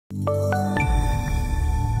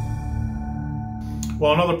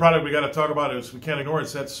Well, another product we got to talk about is, we can't ignore it,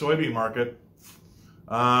 it's that soybean market.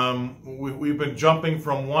 We've been jumping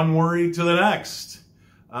from one worry to the next,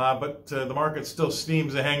 but the market still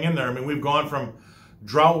seems to hang in there. I mean, we've gone from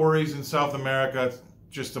drought worries in South America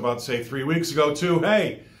just about, say, 3 weeks ago to,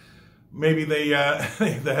 hey, maybe the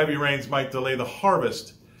heavy rains might delay the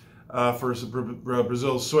harvest for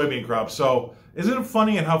Brazil's soybean crop. So isn't it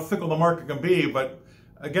funny and how fickle the market can be? But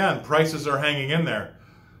again, prices are hanging in there.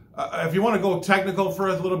 If you want to go technical for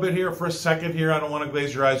a little bit here, for a second here, I don't want to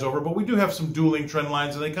glaze your eyes over, but we do have some dueling trend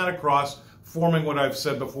lines, and they kind of cross, forming what I've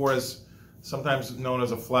said before is sometimes known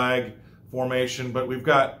as a flag formation. But we've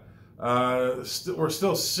got, we're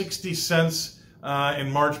still 60 cents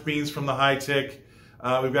in March beans from the high tick.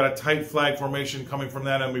 We've got a tight flag formation coming from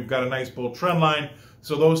that, and we've got a nice bull trend line.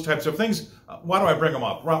 So those types of things. Why do I bring them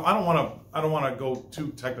up? Well, I don't want to go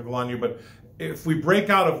too technical on you, but if we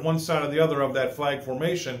break out of one side or the other of that flag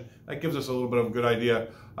formation, that gives us a little bit of a good idea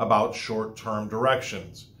about short-term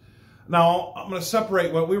directions. Now, I'm going to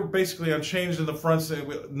separate what we were basically unchanged in the front.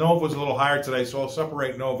 Nove was a little higher today, so I'll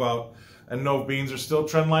separate Nove out. And Nove beans are still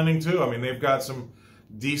trend lining too. I mean, they've got some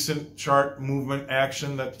decent chart movement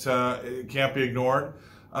action that can't be ignored.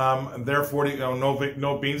 They're 40.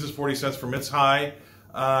 Nove beans is 40 cents from its high,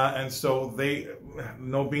 and so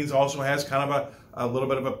Nove beans also has kind of a little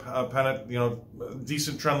bit of a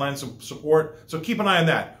decent trend line, some support. So keep an eye on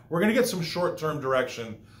that. We're going to get some short-term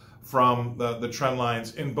direction from the trend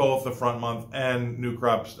lines in both the front month and new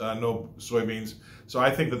crops, Nove soybeans. So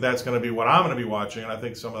I think that that's going to be what I'm going to be watching, and I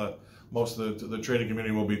think most of the trading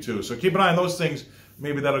community will be too. So keep an eye on those things.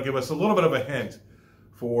 Maybe that'll give us a little bit of a hint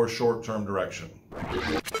for short-term direction.